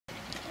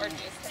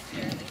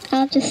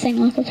I'll just sing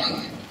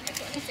acapella.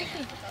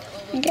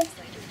 Okay.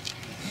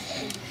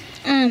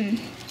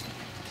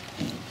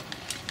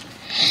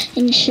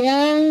 In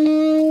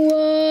shallow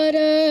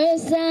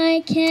waters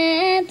I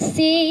can't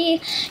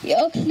see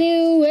your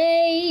clear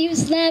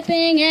waves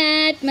lapping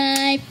at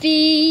my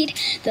feet.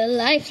 The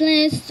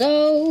lifeless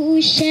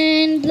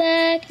ocean,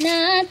 black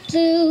not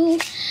blue.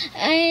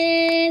 I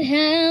didn't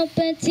help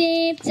but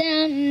deep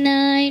down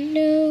I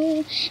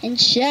knew. In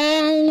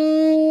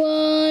shallow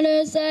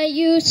waters I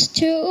used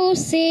to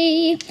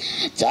see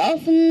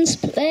dolphins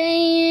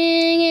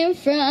playing in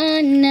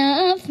front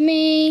of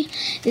me.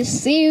 The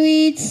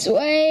seaweed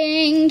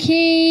swaying,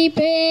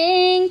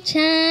 keeping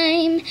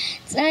time.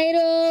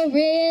 Tidal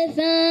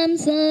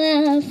rhythms,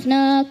 laugh,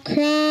 not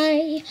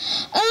cry.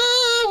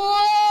 Oh,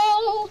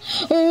 oh,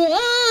 oh,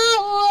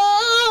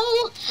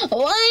 oh,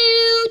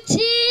 why do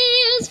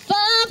tears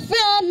fall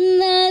from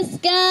the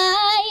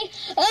sky?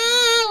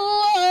 Oh,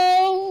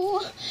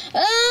 oh,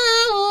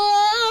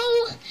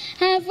 oh,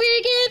 have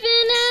we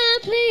given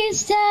up?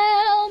 Please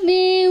tell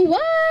me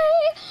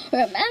why.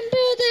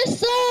 Remember the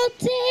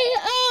salty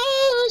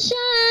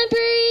ocean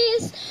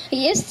breeze. We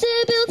used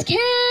to build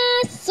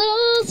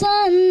castles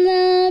on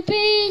the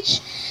beach,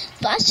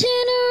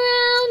 splashing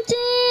around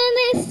in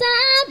the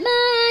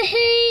summer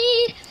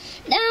heat.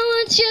 Now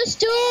it's just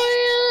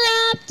toil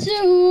up to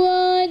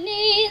our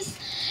knees.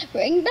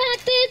 Bring back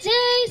the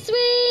days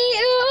we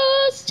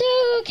used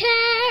to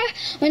care,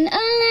 when all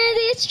of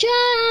these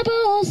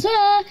troubles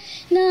were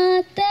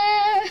not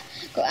there.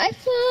 Cry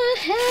for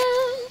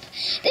help,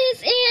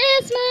 this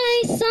is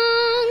my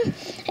song.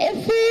 If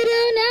we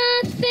do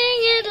nothing,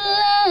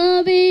 it'll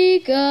all be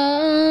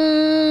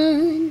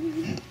gone.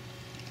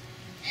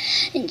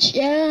 In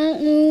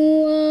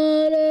shallow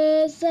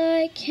waters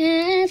I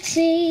can't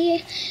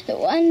see the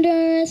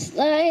wondrous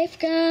life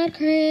God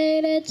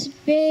created to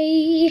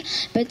be,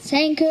 but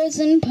tankers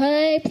and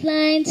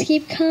pipelines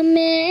keep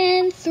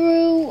coming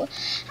through.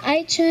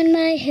 I turned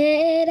my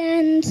head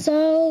and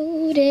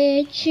so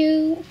did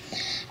you.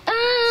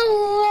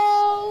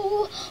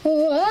 Oh, oh,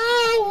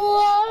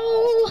 oh,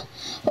 oh,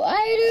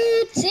 why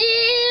do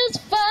tears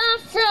fall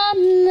from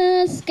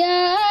the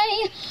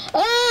sky?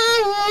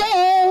 Oh,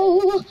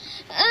 oh,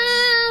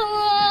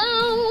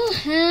 oh,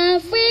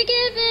 have we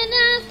given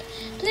up?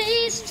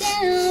 Please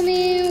tell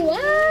me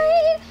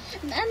why.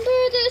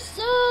 Remember the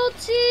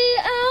salty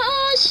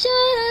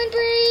ocean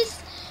breeze.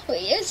 We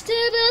used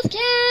to build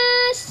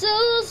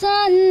castles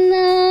on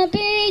the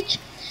beach,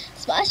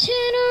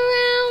 splashing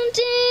around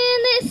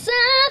in the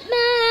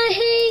summer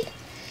heat.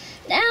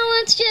 Now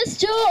it's just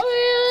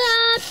toil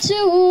up to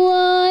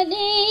our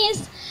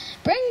knees.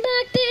 Bring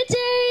back the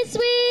days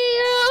we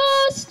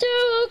used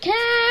to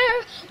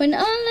care, when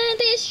all of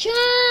these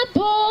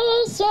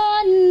troubles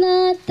are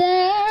not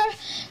there.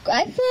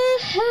 Cry for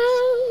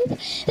help,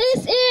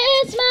 this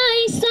is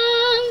my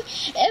song.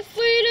 If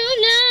we do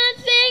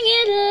nothing,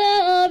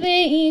 it'll all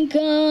be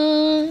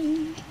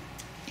gone.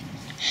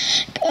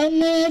 Come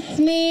with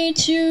me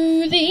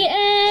to the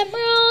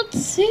Emerald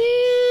Sea,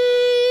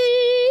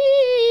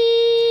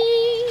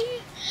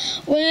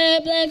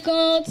 where black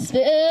gold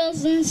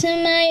spills into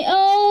my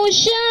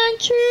ocean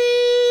dreams.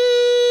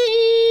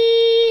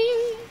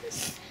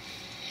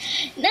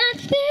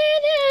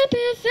 Nothing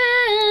ever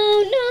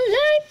found, no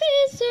life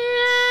is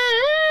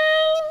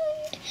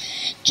around,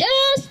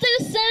 just the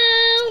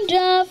sound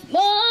of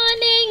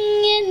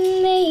morning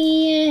in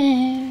the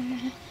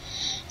air,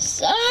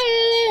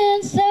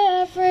 silence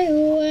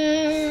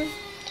everywhere.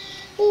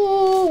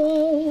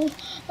 Ooh,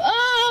 oh,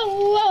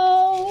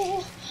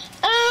 oh,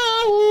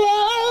 oh,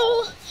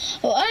 oh,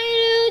 why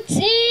do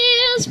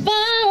tears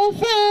fall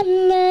from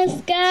the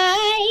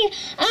sky?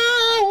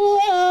 Oh,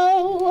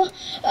 oh,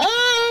 oh,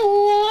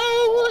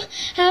 oh,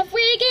 have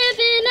we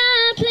given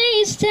up?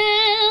 Please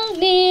tell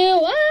me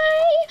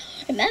why.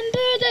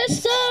 Remember the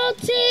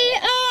salty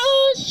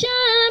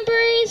ocean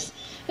breeze.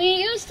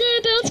 We used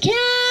to build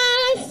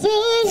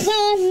castles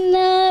on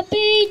the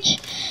beach,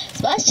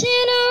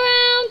 splashing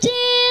around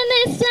in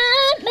the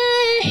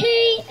summer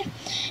heat.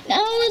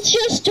 Now it's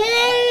just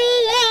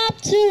toil up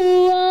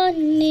to our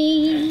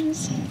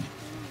knees.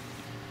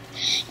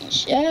 In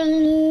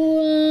shallow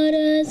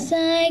waters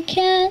I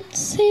can't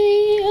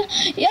see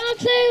your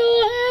clear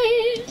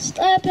waves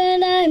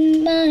lapping at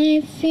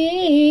my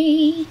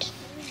feet.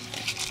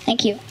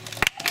 Thank you.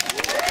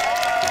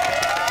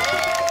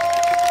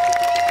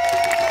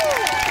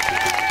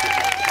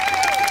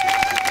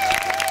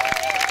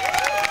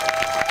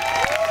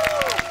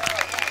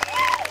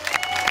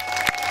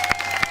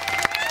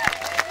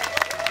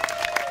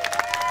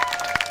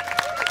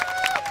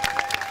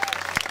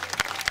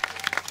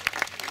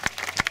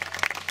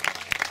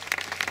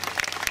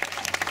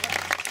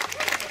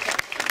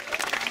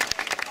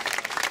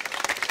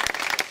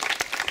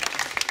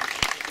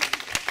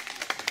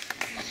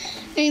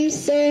 I'm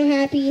so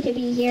happy to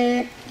be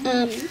here.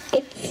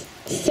 It's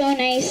so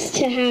nice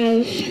to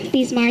have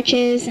these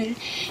marches and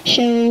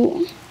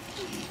show,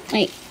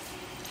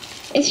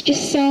 it's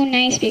just so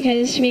nice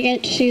because we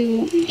get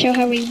to show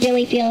how we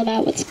really feel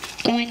about what's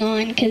going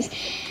on, because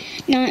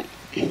not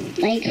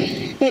like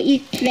what you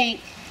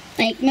think.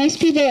 Like most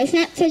people, it's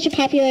not such a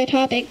popular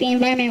topic, the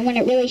environment, when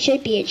it really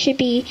should be. It should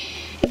be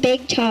a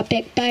big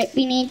topic, but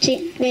we need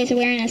to raise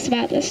awareness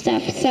about this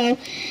stuff. So,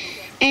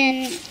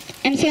 and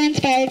I'm so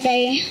inspired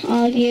by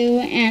all of you,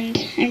 and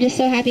I'm just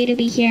so happy to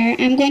be here.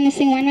 I'm going to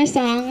sing one more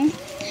song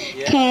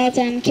called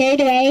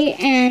Carried Away,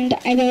 and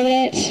I wrote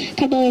it a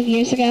couple of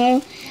years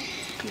ago.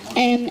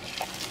 And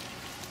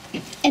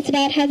it's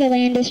about how the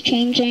land is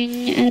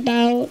changing and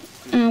about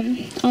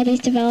all these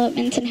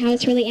developments and how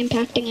it's really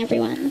impacting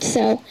everyone.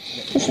 So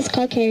this is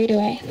called Carried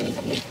Away.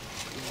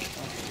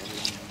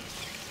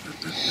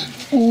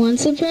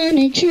 Once upon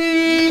a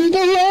dream, the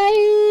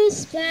waves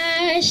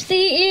splashed, the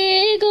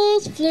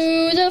eagles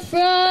flew, the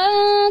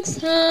frogs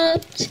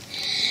hopped,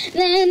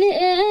 then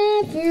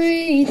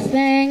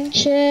everything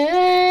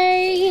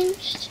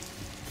changed.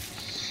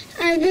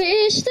 I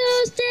wish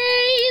those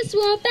days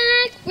were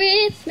back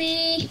with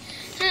me,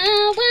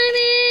 how I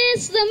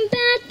miss them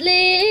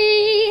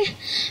badly.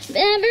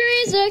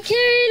 Memories are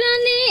carried on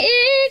the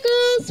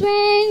eagle's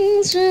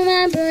wings,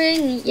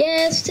 remembering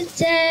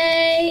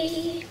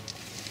yesterday.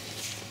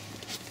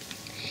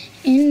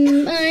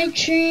 In my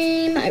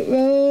dream I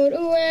rode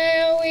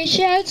away, we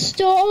shared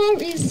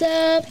stories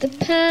of the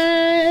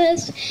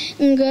past.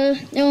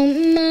 Got no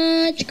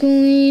much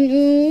queen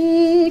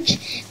ooch,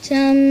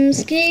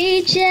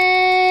 tamski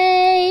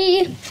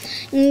jay.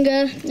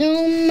 Got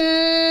no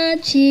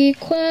much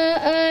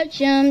equa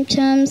jam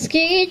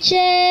tamski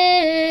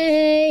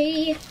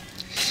jay.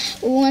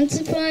 Once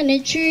upon a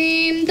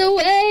dream, the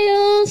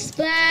whales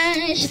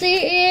splashed, the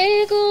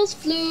eagles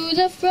flew,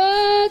 the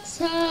frogs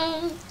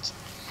hopped.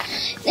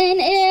 Then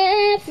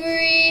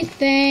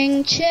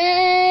everything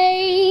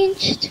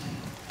changed.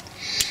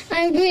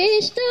 I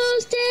wish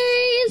those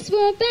days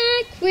were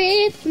back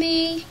with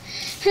me,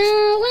 how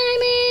I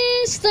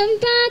miss them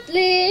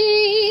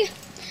badly.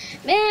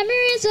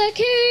 Memories are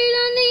carried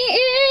on the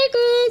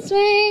eagle's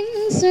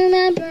wings,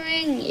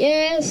 remembering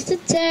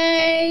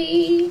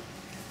yesterday.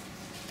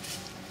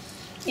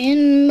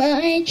 In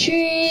my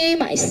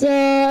dream I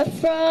saw a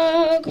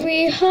frog,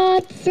 we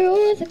hopped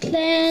through the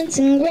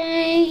cleansing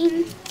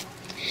rain.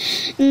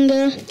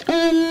 Got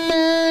a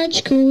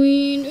much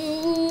queen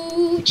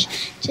ooch,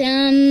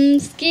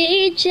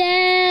 tamski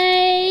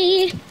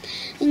jay.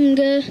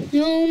 Got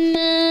no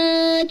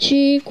much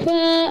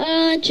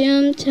equa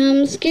jam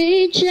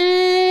tamski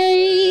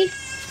jay.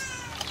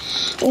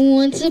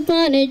 Once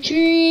upon a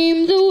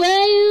dream, the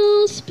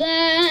whales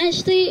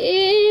splashed, the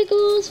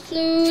eagles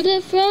flew,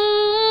 the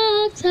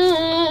frogs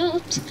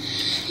hopped.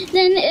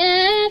 Then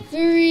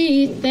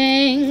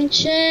everything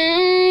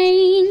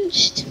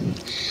changed.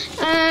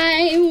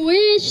 I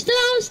wish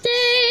those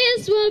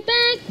days were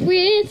back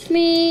with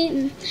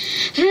me,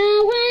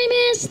 how I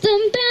miss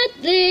them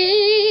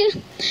badly.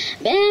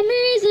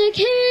 Memories are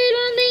carried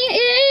on the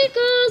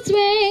eagle's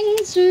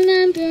wings,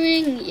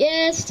 remembering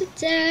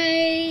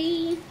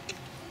yesterday.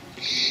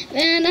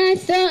 Then I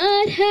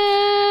thought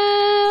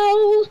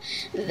how,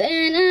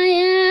 then I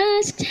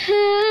asked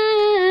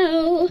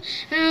how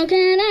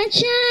can I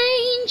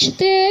change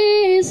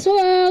this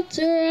world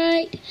to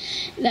right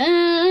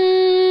now?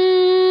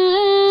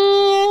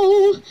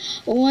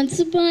 Once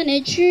upon a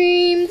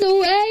dream, the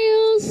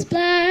whales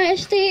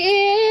splashed, the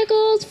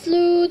eagles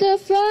flew, the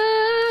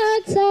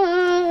frogs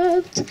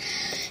hopped,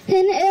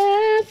 and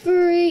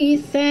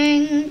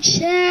everything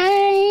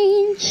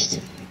changed.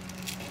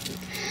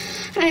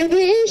 I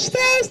wish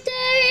those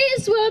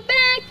days were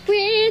back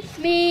with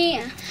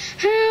me,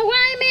 how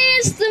I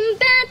miss them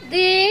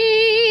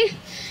badly.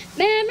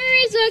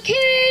 Memories are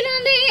carried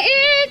on the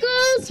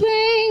eagle's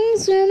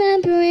wings,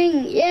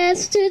 remembering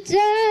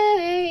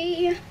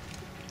yesterday.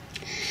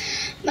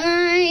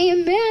 My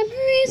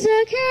memories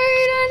are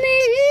carried on the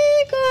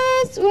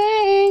eagle's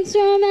wings,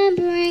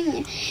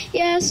 remembering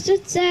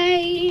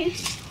yesterday.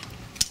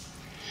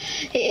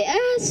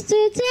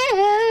 Yesterday,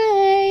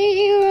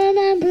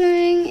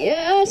 remembering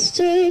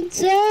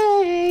yesterday.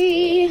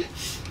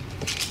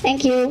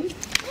 Thank you.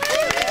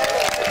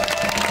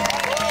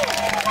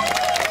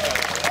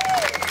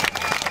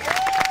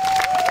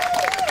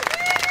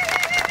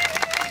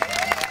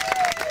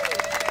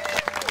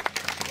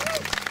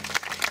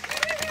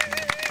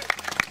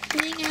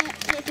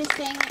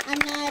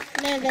 I'm not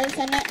nervous.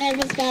 I'm not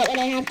nervous about what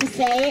I have to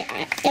say.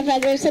 If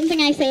there's something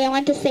I say, I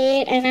want to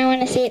say it, and I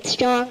want to say it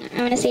strong.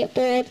 I want to say it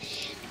bold,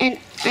 and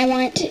I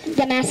want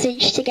the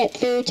message to get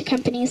through to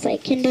companies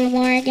like Kinder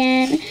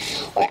Morgan,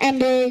 or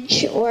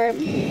Enbridge, or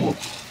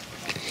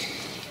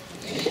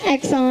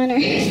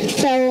Exxon.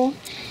 So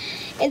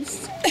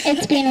it's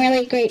been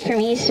really great for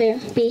me to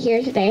be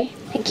here today.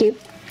 Thank you.